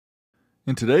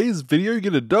In today's video, you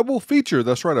get a double feature.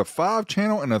 That's right, a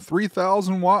 5-channel and a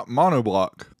 3000-watt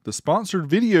monoblock. The sponsored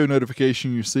video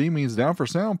notification you see means Down for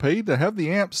Sound paid to have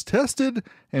the amps tested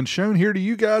and shown here to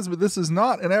you guys, but this is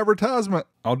not an advertisement.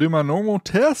 I'll do my normal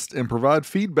test and provide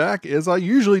feedback as I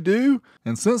usually do.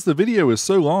 And since the video is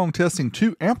so long testing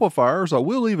 2 amplifiers, I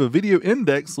will leave a video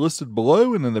index listed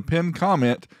below and in the pinned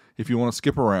comment if you want to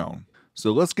skip around.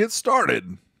 So let's get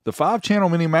started. The 5-channel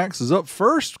MiniMaxx is up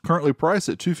first, currently priced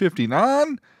at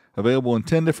 $259, available in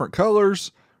 10 different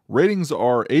colors. Ratings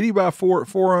are 80x4 at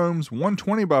 4 ohms,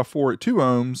 120x4 at 2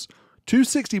 ohms,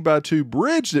 260x2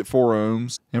 bridged at 4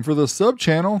 ohms, and for the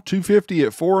sub-channel, 250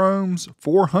 at 4 ohms,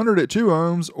 400 at 2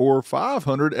 ohms, or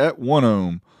 500 at 1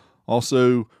 ohm.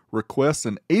 Also, request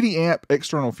an 80 amp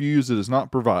external fuse that is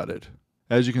not provided.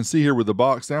 As you can see here with the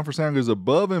box, Down for Sound goes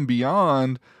above and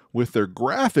beyond with their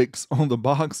graphics on the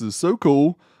box. Is so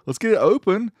cool. Let's get it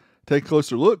open, take a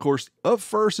closer look. Of course, up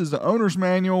first is the owner's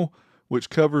manual,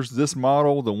 which covers this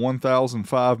model, the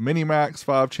 1005 MiniMaxx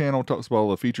 5-channel, talks about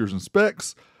all the features and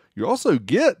specs. You also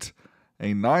get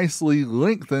a nicely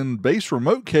lengthened bass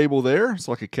remote cable there. It's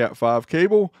like a Cat 5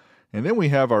 cable. And then we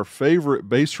have our favorite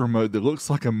bass remote that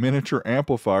looks like a miniature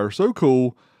amplifier. So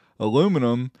cool.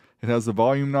 Aluminum. It has the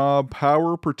volume knob,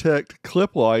 power protect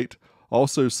clip light,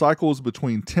 also cycles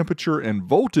between temperature and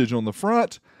voltage on the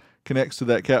front, connects to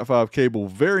that Cat 5 cable.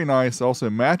 Very nice. Also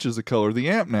matches the color of the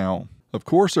amp now. Of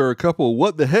course, there are a couple of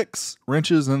what the hex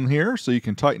wrenches in here so you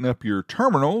can tighten up your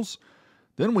terminals.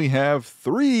 Then we have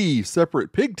 3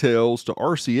 separate pigtails to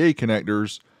RCA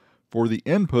connectors for the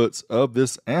inputs of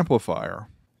this amplifier.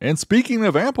 And speaking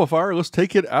of amplifier, let's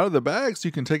take it out of the bag so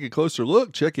you can take a closer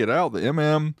look. Check it out, the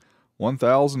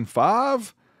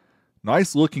MM1005.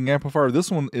 Nice looking amplifier. This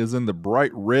one is in the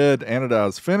bright red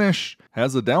anodized finish.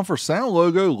 Has the Down for Sound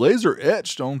logo laser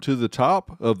etched onto the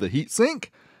top of the heatsink,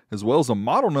 as well as a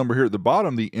model number here at the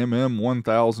bottom, the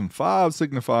MM1005,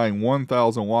 signifying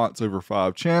 1000 watts over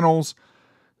 5 channels.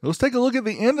 Let's take a look at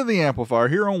the end of the amplifier.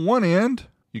 Here on one end,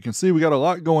 you can see we got a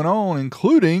lot going on,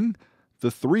 including the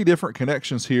 3 different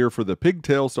connections here for the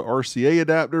pigtails to RCA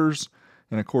adapters.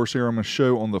 And of course, here I'm going to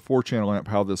show on the 4-channel amp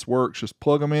how this works. Just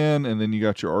plug them in, and then you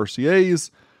got your RCAs.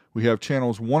 We have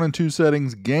channels 1 and 2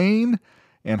 settings, gain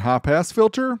and high pass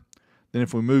filter. Then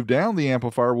if we move down the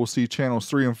amplifier, we'll see channels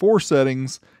 3 and 4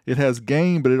 settings. It has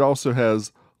gain, but it also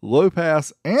has low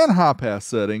pass and high pass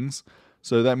settings.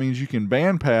 So that means you can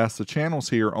band pass the channels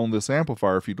here on this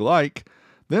amplifier if you'd like.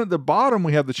 Then at the bottom,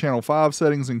 we have the channel 5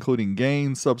 settings, including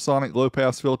gain, subsonic, low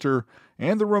pass filter,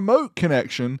 and the remote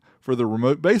connection for the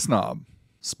remote bass knob.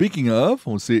 Speaking of,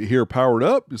 we'll see it here powered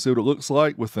up. You'll see what it looks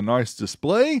like with the nice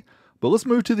display. But let's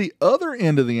move to the other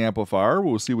end of the amplifier.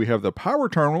 We'll see we have the power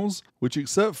terminals, which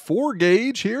accept 4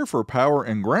 gauge here for power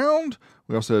and ground.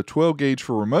 We also have 12 gauge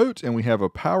for remote, and we have a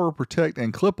power protect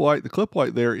and clip light. The clip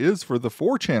light there is for the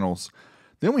 4 channels.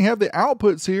 Then we have the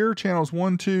outputs here. Channels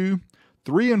 1, 2,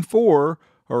 3, and 4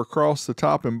 are across the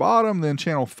top and bottom. Then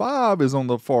channel 5 is on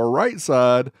the far right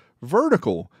side,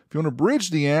 vertical. If you want to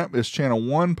bridge the amp, it's channel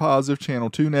 1 positive, channel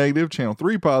 2 negative, channel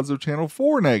 3 positive, channel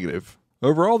 4 negative.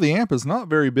 Overall, the amp is not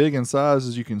very big in size,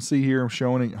 as you can see here. I'm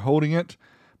showing it, holding it.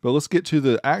 But let's get to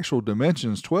the actual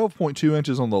dimensions. 12.2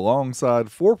 inches on the long side,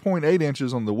 4.8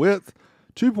 inches on the width,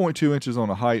 2.2 inches on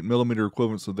the height, millimeter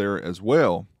equivalents are there as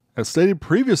well. As stated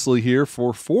previously here,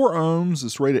 for 4 ohms,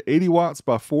 it's rated 80 watts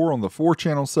by 4 on the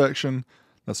 4-channel section.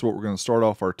 That's what we're going to start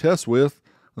off our test with.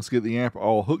 Let's get the amp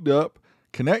all hooked up,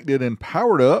 connected, and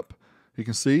powered up. You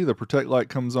can see the protect light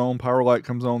comes on, power light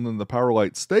comes on, then the power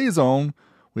light stays on.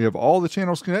 We have all the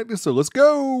channels connected, so let's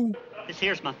go. This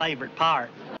here's my favorite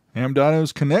part. Amp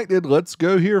dyno's connected. Let's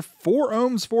go here. 4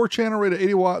 ohms, 4-channel, rated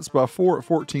 80 watts by 4 at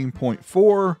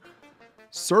 14.4.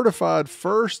 Certified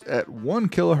first at 1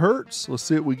 kilohertz. Let's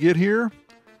see what we get here.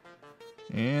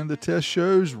 And the test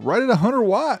shows right at 100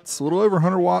 watts, a little over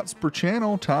 100 watts per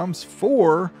channel times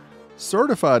 4.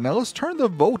 Certified. Now let's turn the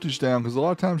voltage down, because a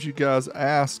lot of times you guys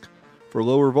ask for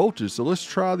lower voltage. So let's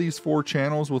try these 4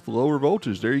 channels with lower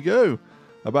voltage. There you go.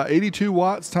 About 82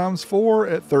 watts times 4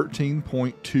 at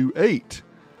 13.28.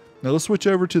 Now let's switch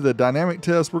over to the dynamic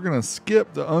test. We're going to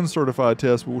skip the uncertified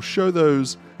test. We'll show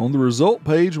those on the result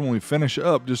page when we finish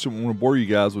up. Just don't want to bore you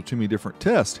guys with too many different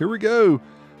tests. Here we go.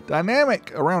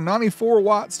 Dynamic around 94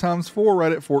 watts times 4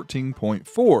 right at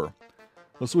 14.4.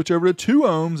 Let's switch over to 2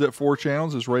 ohms at 4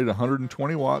 channels. It's rated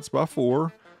 120 watts by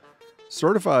 4.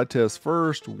 Certified test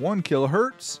first, 1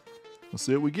 kilohertz. Let's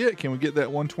see what we get. Can we get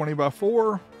that 120 by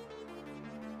 4?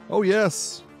 Oh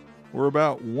yes, we're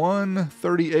about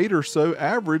 138 or so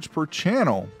average per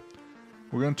channel.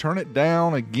 We're going to turn it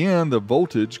down again, the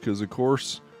voltage, because of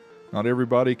course Not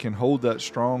everybody can hold that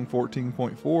strong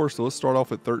 14.4, so let's start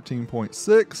off at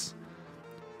 13.6.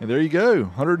 And there you go,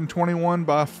 121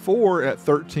 by 4 at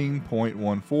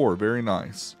 13.14. Very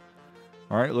nice.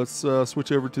 All right, let's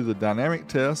switch over to the dynamic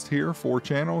test here. 4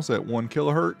 channels at 1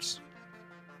 kilohertz.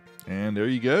 And there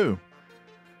you go.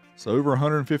 So over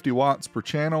 150 watts per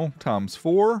channel times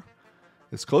 4.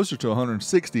 It's closer to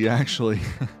 160 actually.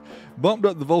 Bumped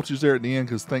up the voltage there at the end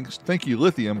because thank you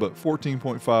lithium, but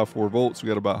 14.54 volts. We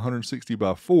got about 160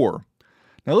 by 4.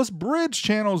 Now let's bridge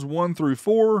channels 1 through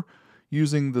 4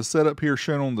 using the setup here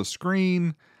shown on the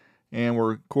screen. And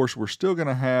of course we're still going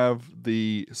to have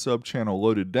the sub channel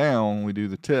loaded down when we do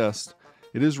the test.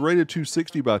 It is rated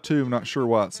 260 by 2. I'm not sure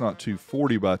why it's not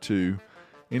 240 by 2.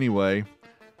 Anyway,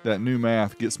 that new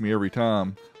math gets me every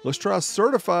time. Let's try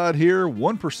certified here,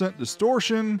 1%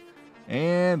 distortion,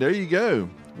 and there you go.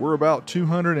 We're about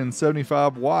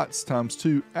 275 watts times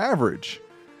 2 average.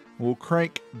 We'll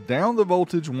crank down the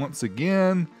voltage once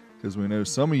again, because we know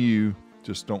some of you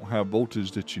just don't have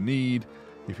voltage that you need.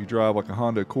 If you drive like a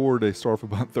Honda Accord, they start off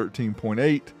about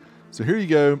 13.8. So here you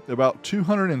go, about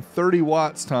 230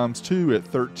 watts times 2 at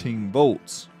 13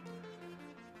 volts.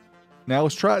 Now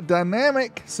let's try it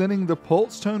dynamic, sending the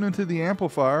pulse tone into the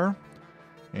amplifier.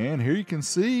 And here you can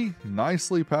see,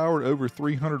 nicely powered over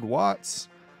 300 watts.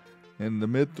 In the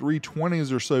mid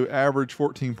 320s or so average,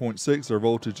 14.6, our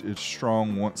voltage is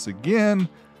strong once again,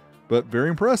 but very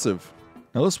impressive.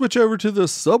 Now let's switch over to the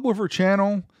subwoofer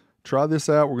channel. Try this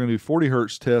out. We're going to do 40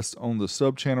 hertz test on the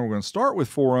sub channel. We're going to start with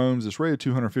 4 ohms. It's rated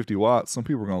 250 watts. Some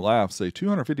people are going to laugh, say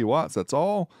 250 watts, that's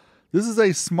all? This is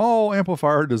a small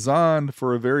amplifier designed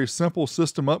for a very simple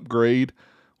system upgrade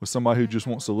with somebody who just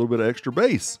wants a little bit of extra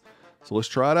bass. So let's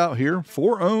try it out here.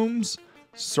 4 ohms,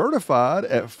 certified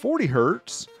at 40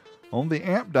 hertz on the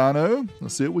amp dyno.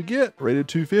 Let's see what we get. Rated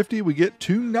 250, we get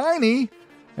 290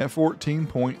 at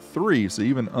 14.3. So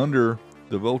even under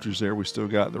the voltage there, we still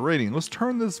got the rating. Let's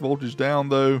turn this voltage down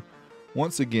though,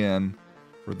 once again,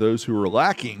 for those who are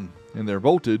lacking in their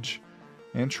voltage,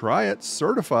 and try it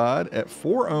certified at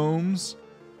 4 ohms,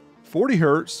 40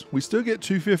 hertz. We still get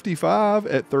 255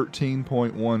 at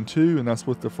 13.12, and that's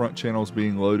with the front channels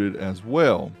being loaded as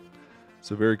well.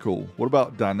 So very cool. What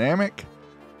about dynamic?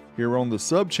 Here on the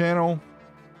sub channel,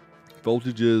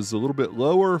 voltage is a little bit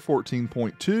lower,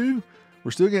 14.2.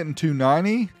 We're still getting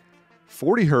 290,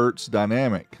 40 hertz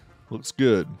dynamic. Looks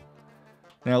good.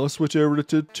 Now let's switch over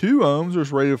to 2 ohms.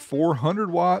 There's rated 400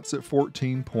 watts at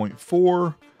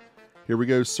 14.4. Here we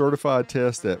go, certified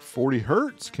test at 40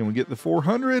 hertz. Can we get the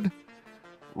 400?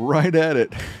 Right at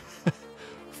it.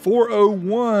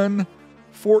 401,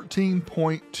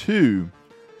 14.2.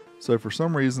 So for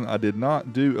some reason, I did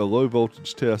not do a low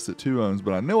voltage test at 2 ohms,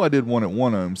 but I know I did one at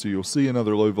 1 ohm, so you'll see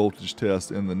another low voltage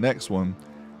test in the next one.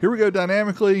 Here we go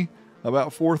dynamically,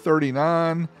 about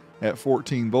 439 at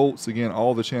 14 volts. Again,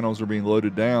 all the channels are being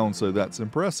loaded down, so that's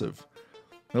impressive.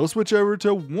 Now let's switch over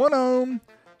to 1 ohm.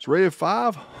 It's rated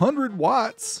 500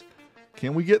 watts.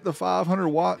 Can we get the 500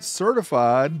 watts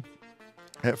certified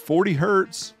at 40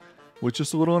 hertz with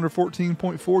just a little under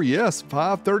 14.4? Yes,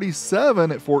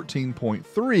 537 at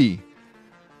 14.3.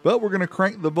 But we're going to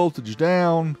crank the voltage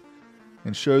down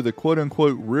and show the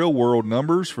quote-unquote real-world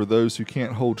numbers for those who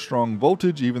can't hold strong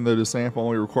voltage, even though this amp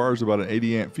only requires about an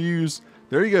 80 amp fuse.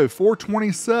 There you go,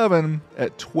 427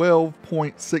 at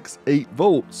 12.68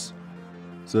 volts.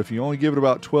 So if you only give it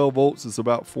about 12 volts, it's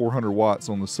about 400 watts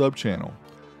on the sub channel.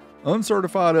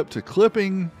 Uncertified up to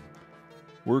clipping,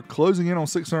 we're closing in on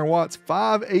 600 watts,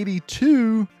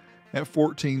 582 at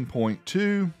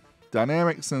 14.2.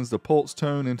 Dynamic sends the pulse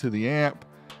tone into the amp.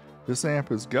 This amp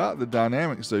has got the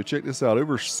dynamics, so check this out,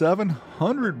 over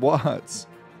 700 watts,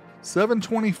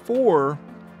 724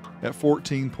 at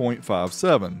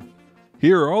 14.57.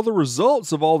 Here are all the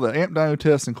results of all the amp dyno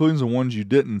tests, including the ones you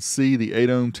didn't see, the 8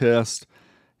 ohm test,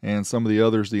 and some of the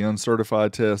others, the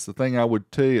uncertified tests. The thing I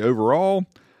would tell you overall,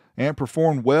 amp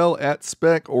performed well at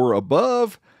spec or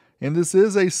above, and this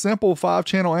is a simple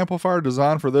 5-channel amplifier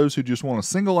designed for those who just want a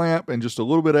single amp and just a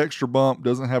little bit extra bump.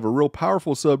 Doesn't have a real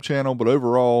powerful sub channel, but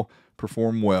overall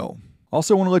perform well.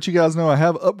 Also want to let you guys know I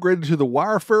have upgraded to the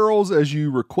wire ferrules as you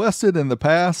requested in the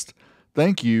past.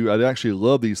 Thank you. I actually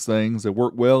love these things. They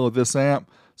work well with this amp.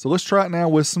 So let's try it now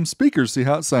with some speakers, see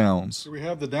how it sounds. Here we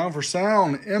have the down for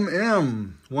sound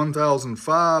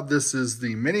MM1005. This is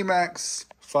the MiniMaxx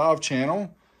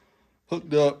 5-channel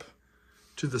hooked up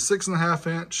to the 6.5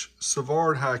 inch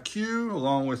Savard Hi-Q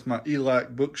along with my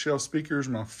ELAC bookshelf speakers,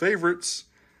 my favorites.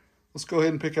 Let's go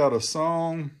ahead and pick out a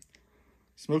song.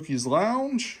 Smokey's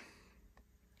Lounge.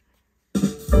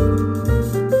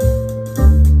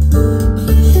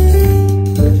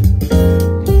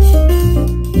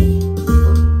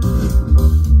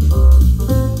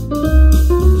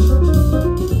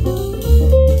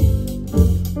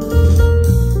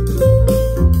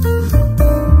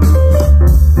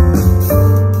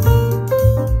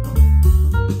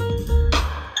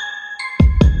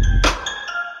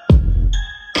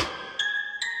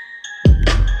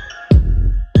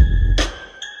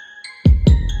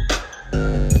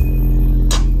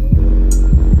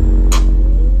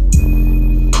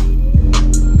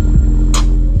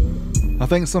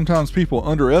 think sometimes people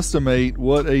underestimate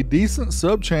what a decent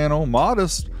sub-channel,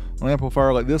 modest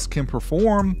amplifier like this can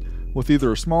perform with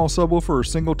either a small subwoofer or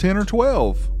single 10 or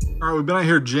 12. All right, we've been out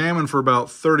here jamming for about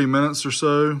 30 minutes or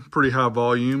so, pretty high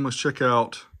volume. Let's check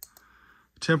out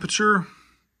temperature.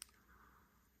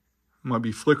 Might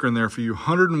be flickering there for you.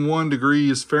 101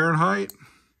 degrees Fahrenheit,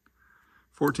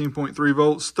 14.3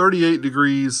 volts, 38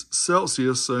 degrees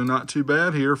Celsius, so not too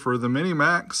bad here for the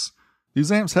MiniMaxx. These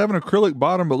amps have an acrylic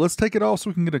bottom, but let's take it off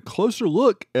so we can get a closer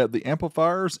look at the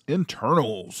amplifier's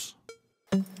internals.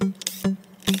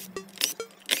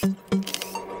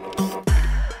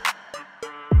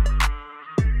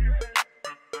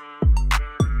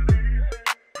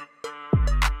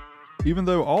 Even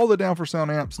though all the Down for Sound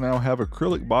amps now have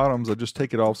acrylic bottoms, I just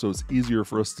take it off so it's easier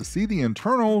for us to see the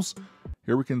internals.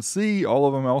 Here we can see all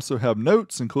of them also have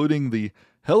notes, including the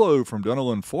Hello from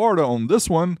Dyno, Florida on this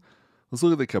one. Let's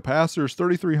look at the capacitors,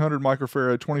 3300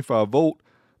 microfarad, 25 volt.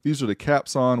 These are the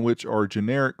caps on, which are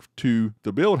generic to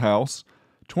the build house.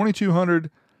 2200,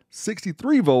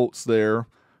 63 volts there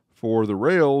for the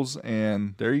rails,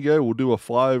 and there you go. We'll do a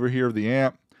flyover here of the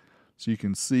amp so you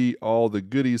can see all the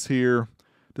goodies here.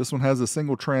 This one has a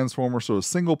single transformer, so a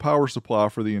single power supply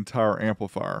for the entire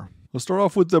amplifier. Let's start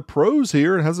off with the pros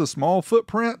here. It has a small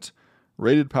footprint,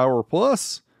 rated power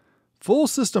plus, full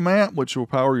system amp, which will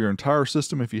power your entire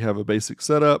system if you have a basic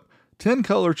setup, 10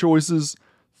 color choices,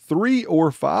 3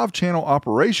 or 5 channel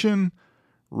operation,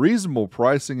 reasonable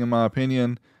pricing in my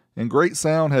opinion, and great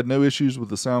sound. Had no issues with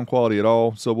the sound quality at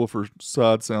all. Subwoofer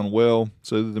sides sound well,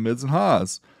 so do the mids and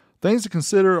highs. Things to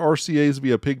consider: RCAs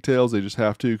via pigtails, they just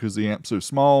have to because the amp's so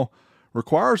small.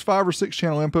 Requires 5 or 6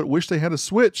 channel input. Wish they had a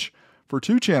switch for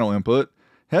 2 channel input.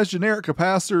 Has generic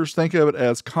capacitors, think of it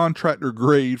as contractor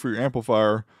grade for your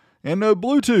amplifier. And no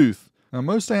Bluetooth. Now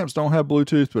most amps don't have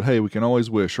Bluetooth, but hey, we can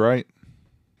always wish, right?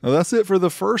 Now that's it for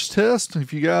the first test.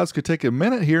 If you guys could take a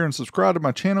minute here and subscribe to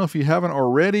my channel if you haven't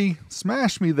already,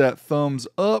 smash me that thumbs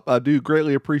up. I do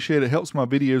greatly appreciate it. It helps my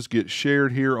videos get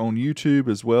shared here on YouTube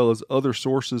as well as other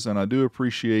sources, and I do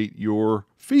appreciate your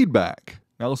feedback.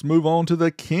 Now let's move on to the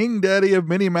king daddy of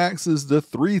MiniMaxx's, the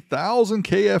 3000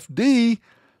 KFD.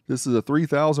 This is a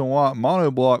 3000 watt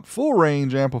monoblock full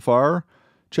range amplifier.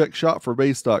 Check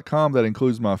shopforbass.com. That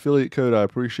includes my affiliate code. I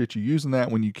appreciate you using that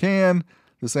when you can.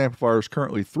 This amplifier is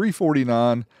currently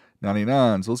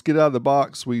 $349.99. So let's get out of the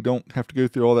box. We don't have to go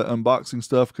through all that unboxing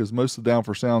stuff because most of the Down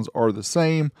for Sounds are the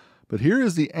same. But here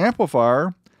is the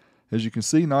amplifier. As you can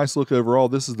see, nice look overall.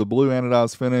 This is the blue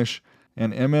anodized finish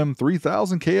and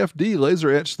MM3000KFD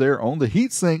laser etched there on the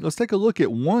heatsink. Let's take a look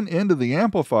at one end of the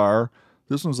amplifier.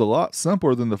 This one's a lot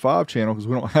simpler than the 5-channel because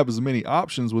we don't have as many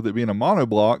options with it being a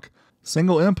monoblock.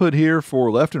 Single input here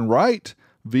for left and right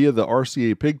via the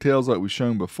RCA pigtails like we've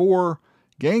shown before.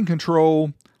 Gain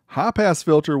control, high pass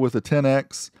filter with a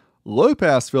 10X, low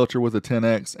pass filter with a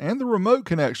 10X, and the remote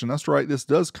connection. That's right, this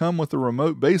does come with a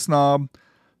remote bass knob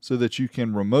so that you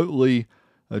can remotely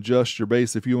adjust your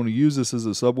bass. If you want to use this as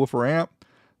a subwoofer amp,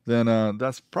 then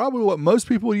that's probably what most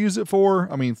people use it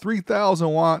for. I mean, 3000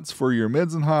 watts for your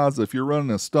mids and highs if you're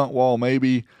running a stunt wall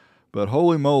maybe, but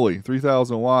holy moly,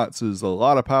 3000 watts is a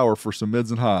lot of power for some mids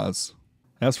and highs.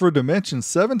 As for dimensions,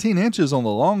 17 inches on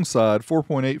the long side,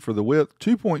 4.8 for the width,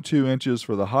 2.2 inches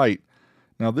for the height.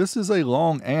 Now this is a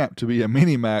long amp to be a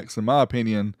MiniMaxx in my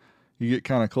opinion. You get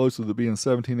kind of close with it being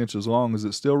 17 inches long. Is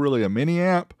it still really a mini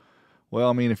amp?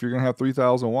 Well, I mean, if you're going to have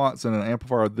 3000 watts in an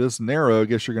amplifier this narrow, I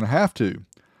guess you're going to have to.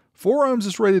 4 ohms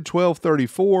is rated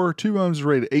 1234, 2 ohms is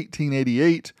rated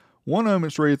 1888, 1 ohm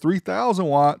is rated 3000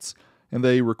 watts, and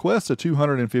they request a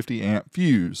 250 amp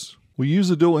fuse. We use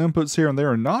the dual inputs here and they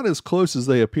are not as close as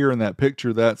they appear in that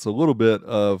picture. That's a little bit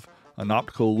of an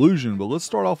optical illusion, but let's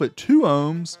start off at 2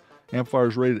 ohms. Amplifier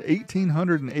is rated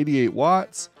 1888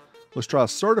 watts. Let's try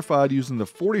certified using the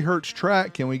 40 hertz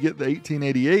track. Can we get the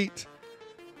 1888?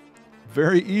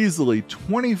 Very easily,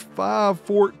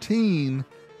 2514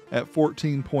 at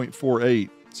 14.48.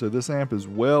 So this amp is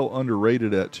well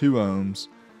underrated at 2 ohms.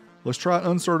 Let's try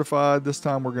uncertified. This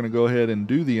time we're going to go ahead and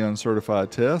do the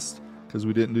uncertified test, because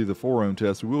we didn't do the 4 ohm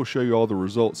test. We will show you all the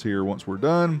results here once we're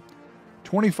done.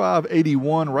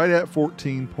 2581, right at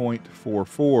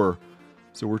 14.44.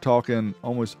 So we're talking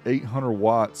almost 800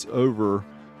 watts over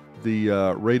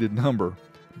the rated number.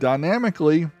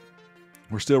 Dynamically,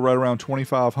 we're still right around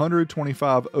 2500,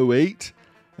 2508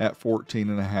 at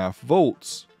 14.5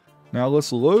 volts. Now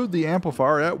let's load the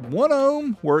amplifier at 1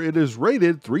 ohm, where it is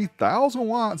rated 3000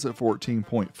 watts at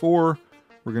 14.4.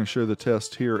 We're going to show the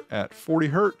test here at 40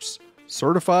 hertz.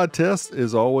 Certified test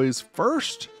is always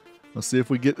first. Let's see if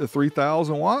we get the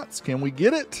 3000 watts. Can we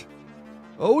get it?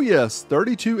 Oh yes,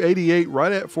 3288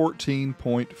 right at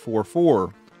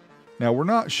 14.44. Now we're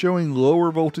not showing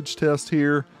lower voltage test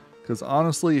here because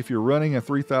honestly, if you're running a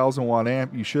 3000 watt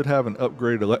amp, you should have an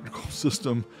upgraded electrical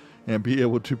system and be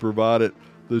able to provide it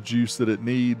the juice that it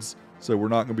needs. So we're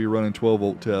not going to be running 12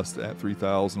 volt test at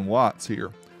 3000 watts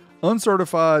here.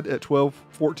 Uncertified at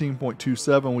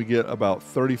 14.27, we get about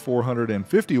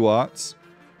 3450 watts.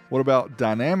 What about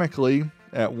dynamically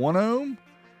at 1 ohm?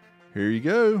 Here you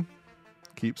go.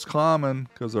 Keeps climbing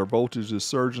because our voltage is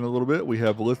surging a little bit. We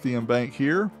have lithium bank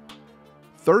here.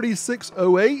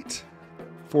 3608,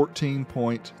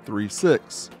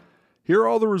 14.36. Here are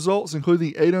all the results,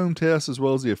 including the 8 ohm test as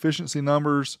well as the efficiency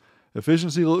numbers.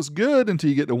 Efficiency looks good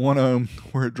until you get to 1 ohm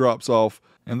where it drops off.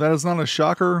 And that is not a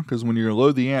shocker because when you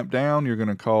load the amp down, you're going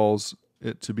to cause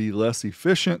it to be less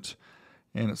efficient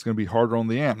and it's going to be harder on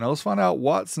the amp. Now let's find out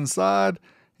what's inside.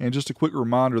 And just a quick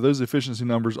reminder, those efficiency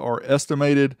numbers are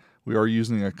estimated. We are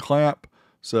using a clamp,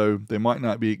 so they might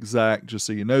not be exact, just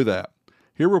so you know that.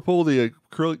 Here we'll pull the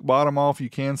acrylic bottom off. You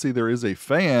can see there is a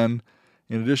fan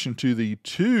in addition to the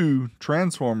 2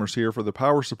 transformers here for the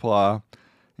power supply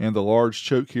and the large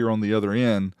choke here on the other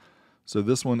end. So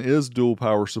this one is dual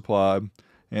power supply.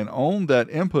 And on that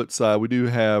input side, we do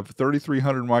have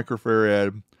 3300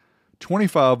 microfarad,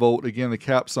 25 volt. Again, the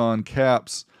caps on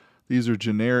caps. These are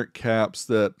generic caps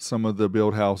that some of the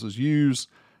build houses use.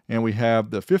 And we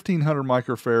have the 1500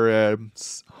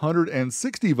 microfarad,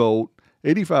 160 volt,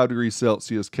 85 degrees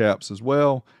Celsius caps as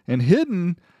well. And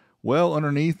hidden well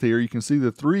underneath here, you can see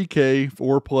the 3K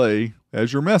for play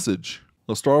as your message.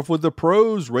 Let's start off with the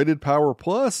pros. Rated power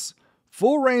plus.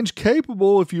 Full range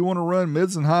capable if you want to run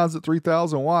mids and highs at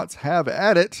 3000 watts, have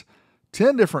at it.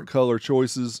 10 different color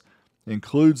choices.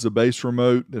 Includes the bass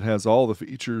remote that has all the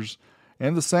features.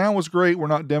 And the sound was great. We're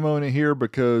not demoing it here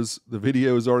because the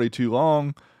video is already too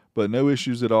long, but no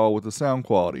issues at all with the sound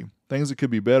quality. Things that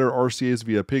could be better, RCAs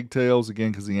via pigtails,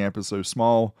 again because the amp is so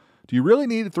small. Do you really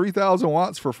need 3000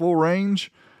 watts for full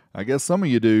range? I guess some of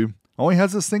you do. Only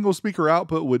has a single speaker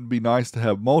output, would be nice to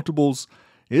have multiples.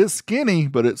 It's skinny,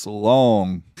 but it's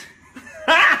long.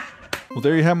 Well,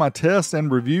 there you have my test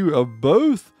and review of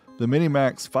both the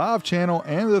MiniMaxx 5-channel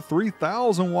and the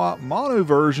 3000 watt mono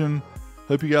version.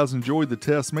 Hope you guys enjoyed the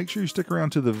test. Make sure you stick around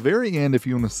to the very end if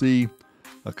you want to see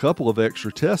a couple of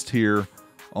extra tests here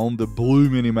on the blue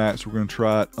MiniMaxx. We're going to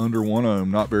try it under 1 ohm.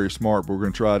 Not very smart, but we're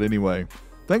going to try it anyway.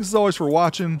 Thanks as always for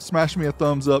watching. Smash me a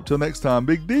thumbs up. Till next time,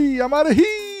 Big D, I'm out of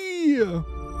here.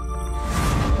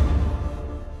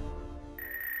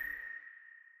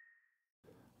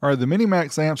 All right, the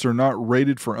MiniMaxx amps are not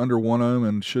rated for under 1 ohm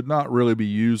and should not really be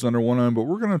used under 1 ohm, but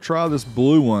we're going to try this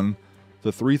blue one,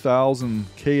 the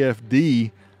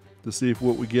 3000KFD, to see if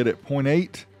what we get at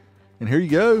 0.8. And here you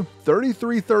go,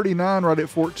 3339 right at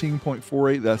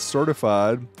 14.48. That's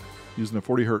certified using a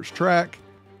 40 hertz track.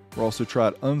 We're also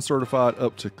tried uncertified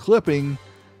up to clipping.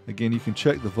 Again, you can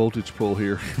check the voltage pull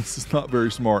here. This is not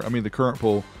very smart. I mean, the current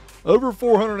pull, over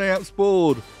 400 amps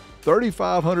pulled,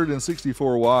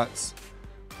 3,564 watts.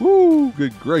 Woo,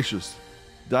 good gracious.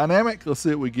 Dynamic, let's see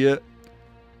what we get.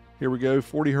 Here we go,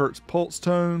 40 hertz pulse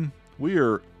tone. We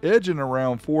are edging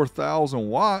around 4,000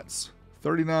 watts.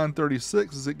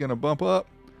 3936, is it going to bump up?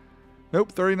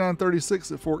 Nope,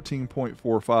 3936 at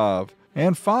 14.45.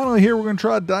 And finally here we're going to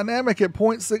try dynamic at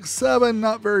 0.67,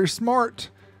 not very smart.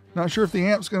 Not sure if the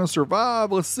amp's going to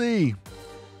survive, let's see.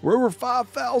 We're over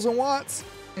 5,000 watts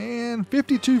and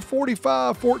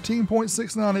 5245,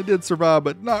 14.69, it did survive,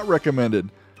 but not recommended.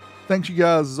 Thanks you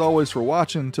guys as always for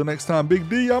watching. Until next time, Big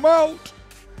D, I'm out.